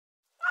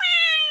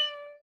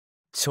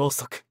超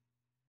速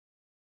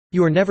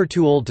You are never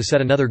too old to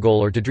set another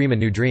goal or to dream a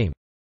new dream.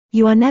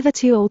 You are never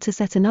too old to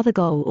set another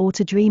goal or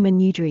to dream a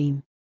new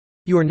dream.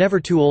 You are never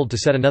too old to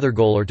set another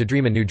goal or to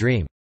dream a new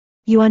dream.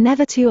 You are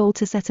never too old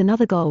to set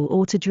another goal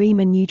or to dream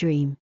a new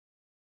dream.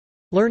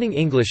 Learning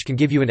English can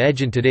give you an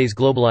edge in today's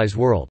globalized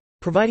world,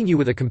 providing you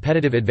with a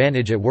competitive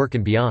advantage at work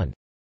and beyond.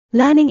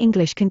 Learning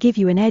English can give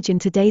you an edge in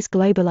today's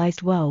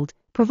globalized world,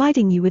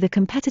 providing you with a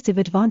competitive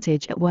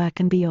advantage at work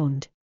and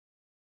beyond.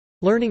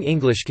 Learning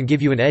English can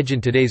give you an edge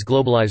in today's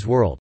globalized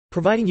world,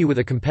 providing you with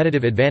a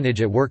competitive advantage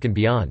at work and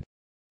beyond.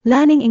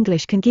 Learning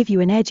English can give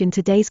you an edge in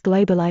today's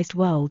globalized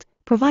world,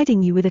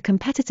 providing you with a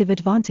competitive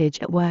advantage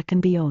at work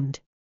and beyond.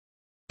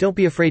 Don't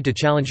be afraid to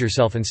challenge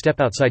yourself and step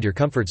outside your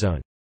comfort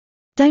zone.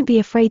 Don't be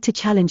afraid to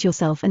challenge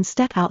yourself and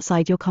step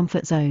outside your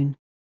comfort zone.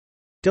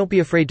 Don't be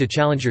afraid to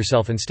challenge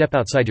yourself and step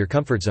outside your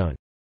comfort zone.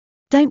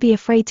 Don't be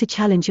afraid to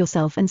challenge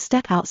yourself and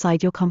step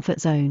outside your comfort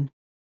zone.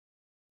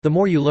 The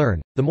more you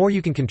learn, the more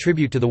you can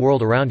contribute to the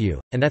world around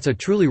you, and that's a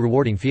truly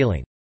rewarding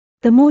feeling.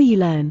 The more you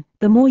learn,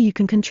 the more you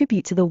can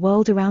contribute to the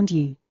world around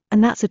you,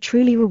 and that's a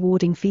truly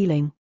rewarding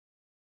feeling.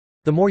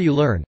 The more you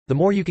learn, the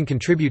more you can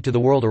contribute to the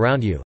world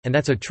around you, and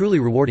that's a truly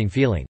rewarding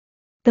feeling.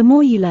 The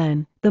more you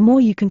learn, the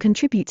more you can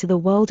contribute to the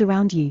world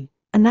around you,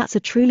 and that's a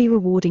truly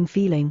rewarding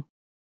feeling.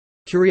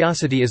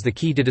 Curiosity is the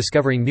key to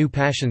discovering new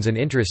passions and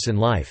interests in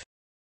life.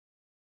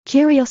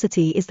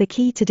 Curiosity is the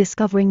key to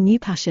discovering new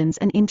passions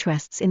and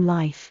interests in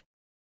life.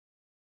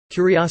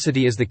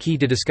 Curiosity is the key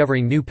to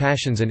discovering new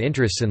passions and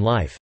interests in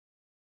life.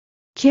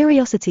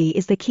 Curiosity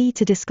is the key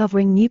to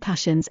discovering new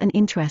passions and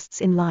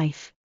interests in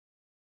life.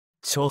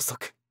 超速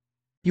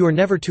You are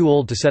never too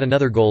old to set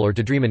another goal or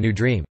to dream a new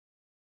dream.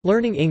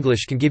 Learning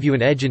English can give you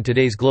an edge in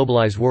today's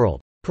globalized world,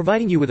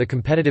 providing you with a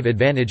competitive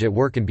advantage at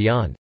work and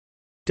beyond.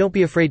 Don't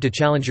be afraid to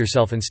challenge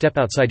yourself and step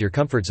outside your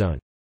comfort zone.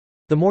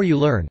 The more you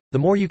learn, the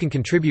more you can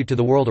contribute to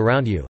the world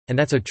around you, and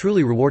that's a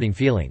truly rewarding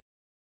feeling.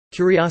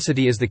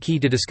 Curiosity is the key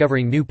to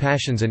discovering new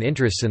passions and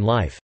interests in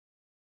life.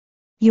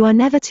 You are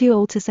never too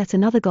old to set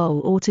another goal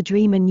or to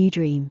dream a new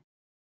dream.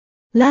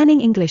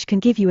 Learning English can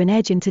give you an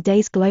edge in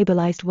today's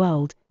globalized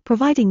world,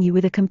 providing you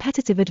with a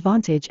competitive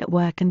advantage at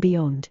work and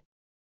beyond.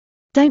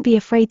 Don't be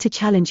afraid to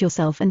challenge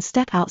yourself and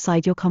step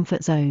outside your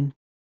comfort zone.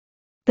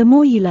 The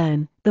more you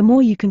learn, the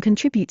more you can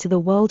contribute to the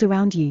world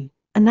around you,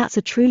 and that's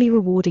a truly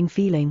rewarding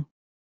feeling.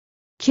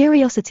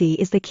 Curiosity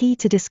is the key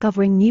to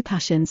discovering new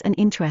passions and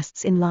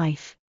interests in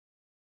life.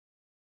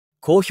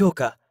 高評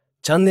価、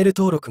チャンネル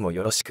登録も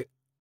よろしく。